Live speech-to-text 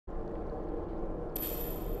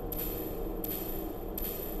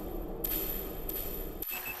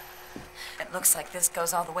Looks like this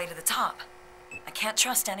goes all the way to the top. I can't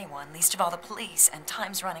trust anyone, least of all the police, and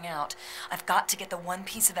time's running out. I've got to get the one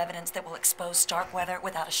piece of evidence that will expose Starkweather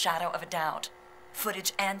without a shadow of a doubt.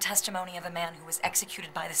 Footage and testimony of a man who was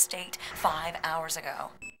executed by the state 5 hours ago.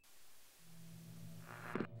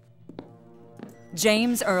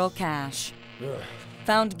 James Earl Cash,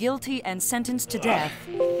 found guilty and sentenced to death,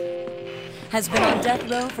 has been on death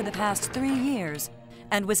row for the past 3 years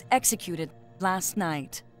and was executed last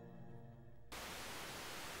night.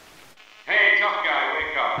 Hey, tough guy,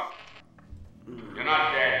 wake up. You're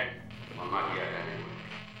not dead. Well, not yet, anyway.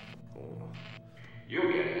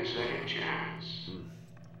 You're getting a second chance.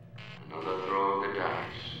 Another throw of the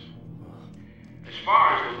dice. As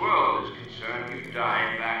far as the world is concerned, you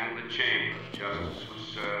died back in the chamber. Justice was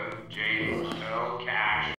served. James Earl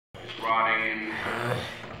Cash is rotting in hell.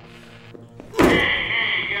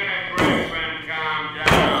 Hey, get a grip and calm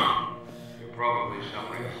down. You're probably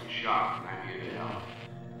suffering from shock, and I'm here to help.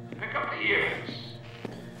 Pick up the ears.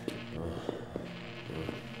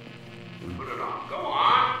 Put it on. Go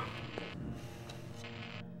on.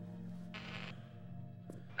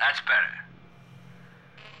 That's better.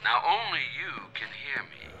 Now only you can hear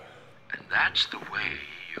me. And that's the way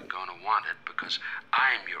you're gonna want it, because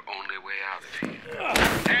I'm your only way out of here.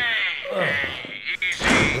 Hey,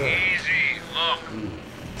 easy. Look,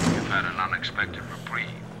 you've had an unexpected reprieve.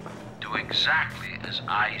 Do exactly as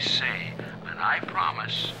I say, and I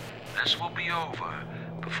promise this will be over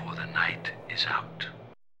before the night is out.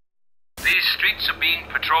 These streets are being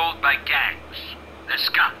patrolled by gangs. They're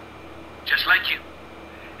scum, just like you.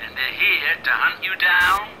 And they're here to hunt you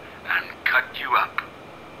down and cut you up.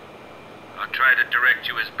 I'll try to direct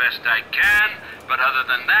you as best I can, but other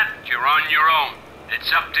than that, you're on your own.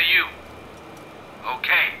 It's up to you.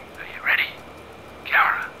 Okay, are you ready?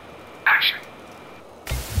 Camera, action.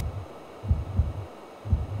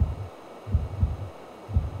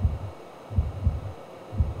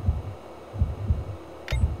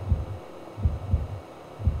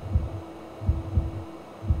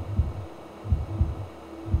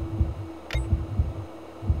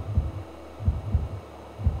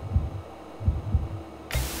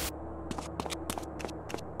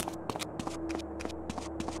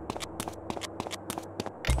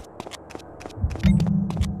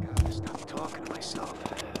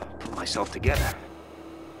 Myself together.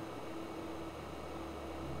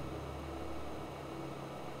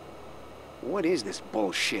 What is this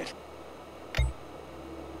bullshit?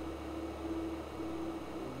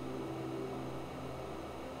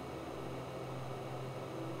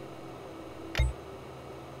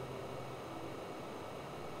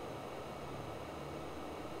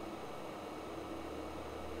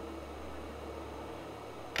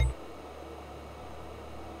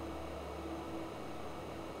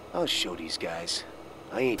 I'll show these guys.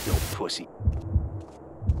 I ain't no pussy.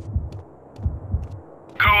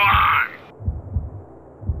 Go on!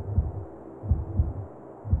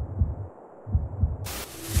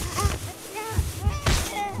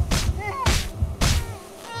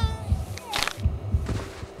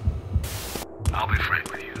 I'll be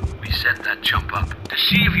frank with you. We set that jump up to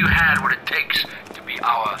see if you had what it takes to be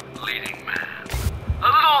our leading man. A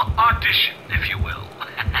little audition, if you will.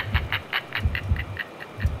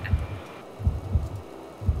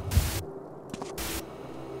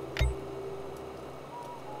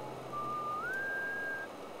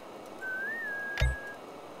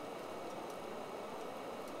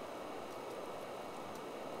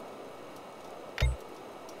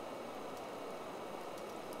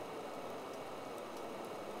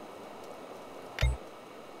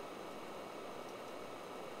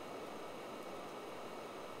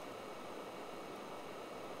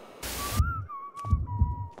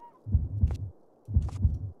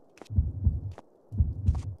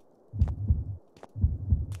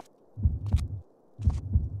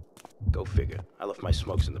 Go figure. I left my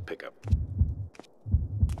smokes in the pickup.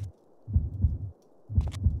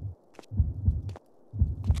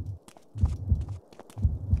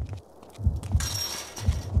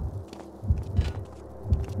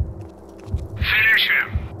 Finish him!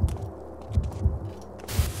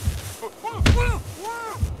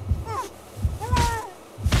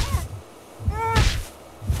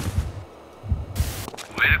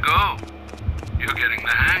 Way to go. You're getting the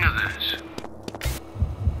hang of this.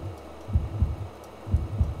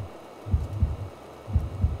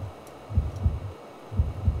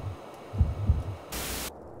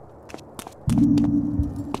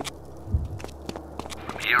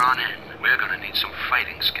 Here on in, we're gonna need some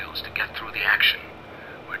fighting skills to get through the action.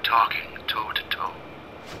 We're talking toe to toe.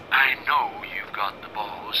 I know you've got the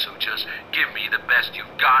balls, so just give me the best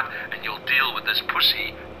you've got and you'll deal with this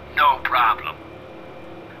pussy No problem.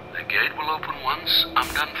 The gate will open once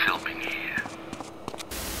I'm done filming here.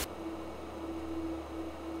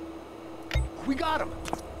 We got him!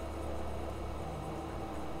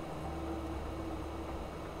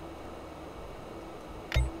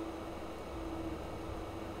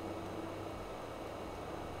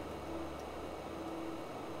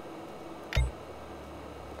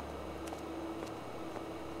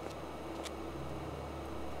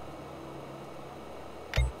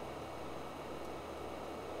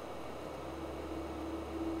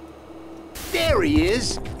 There he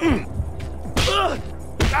is!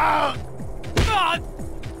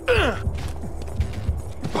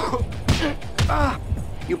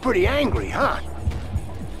 You're pretty angry, huh?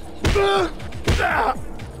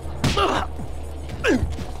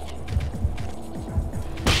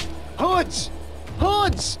 Hoods!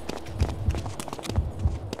 Hoods!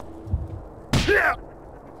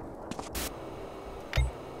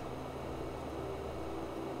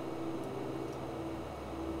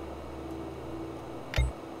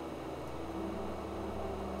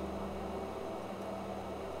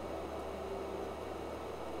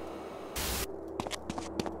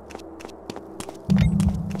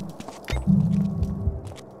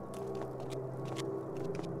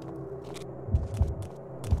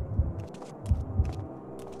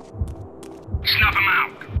 Snuff him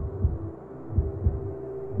out!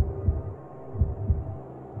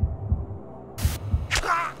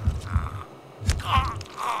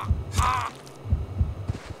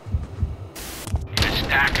 You're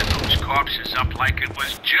stacking those corpses up like it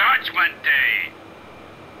was Judgment Day!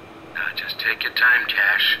 Now just take your time,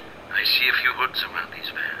 Cash. I see a few hoods around these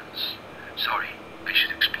vans. Sorry, I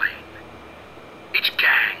should explain. Each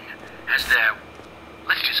gang has their,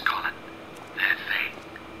 let's just call it, their thing.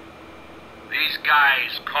 These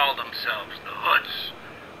guys call themselves the Hoods,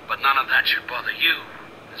 but none of that should bother you.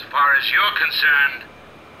 As far as you're concerned,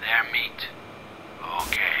 they're meat.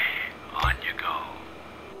 Okay, on you go.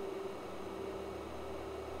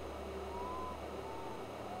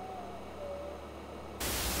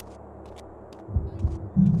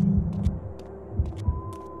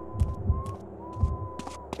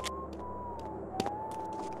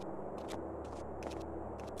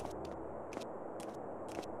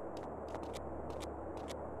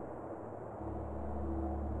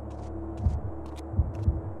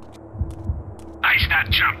 Ice that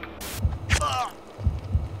jump.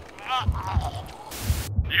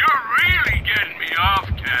 You're really getting me off,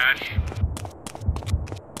 Cash.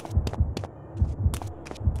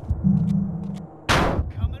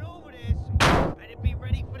 Coming over there, so you better be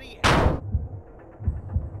ready for the end.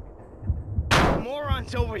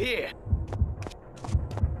 Morons over here.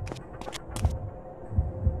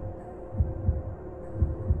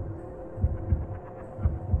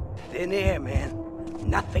 Thin air, man.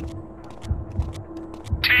 Nothing.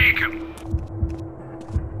 Take him.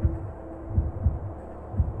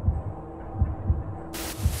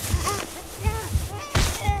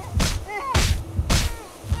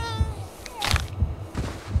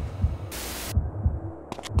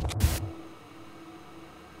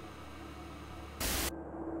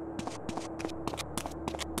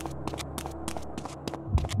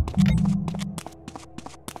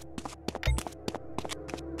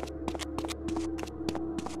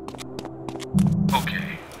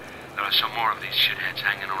 Okay, there are some more of these shitheads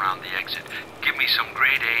hanging around the exit. Give me some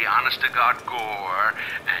grade A, honest-to-God gore,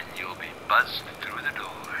 and you'll be buzzed through the door.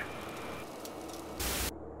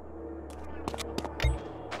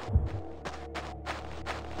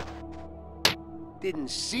 Didn't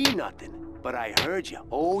see nothing, but I heard you.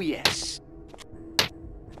 Oh, yes.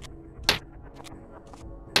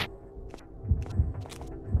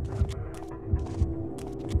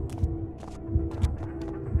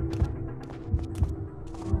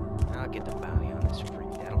 I'll get the bounty on this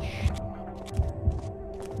freak. That'll shut him up.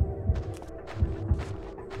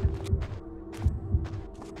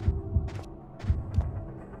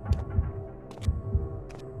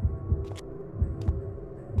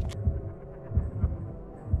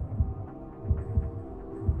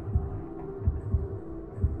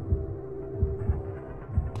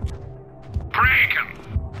 Break him!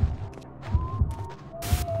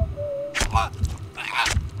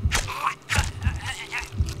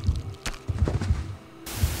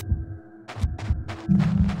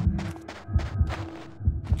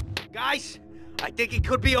 Guys, I think he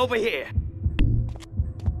could be over here.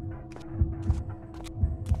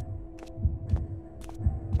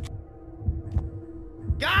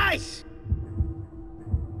 Guys!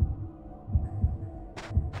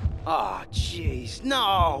 Oh, jeez,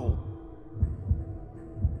 no!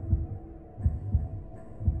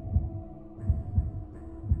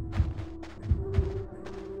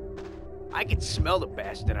 I can smell the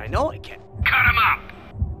bastard. I know I can. Cut him up!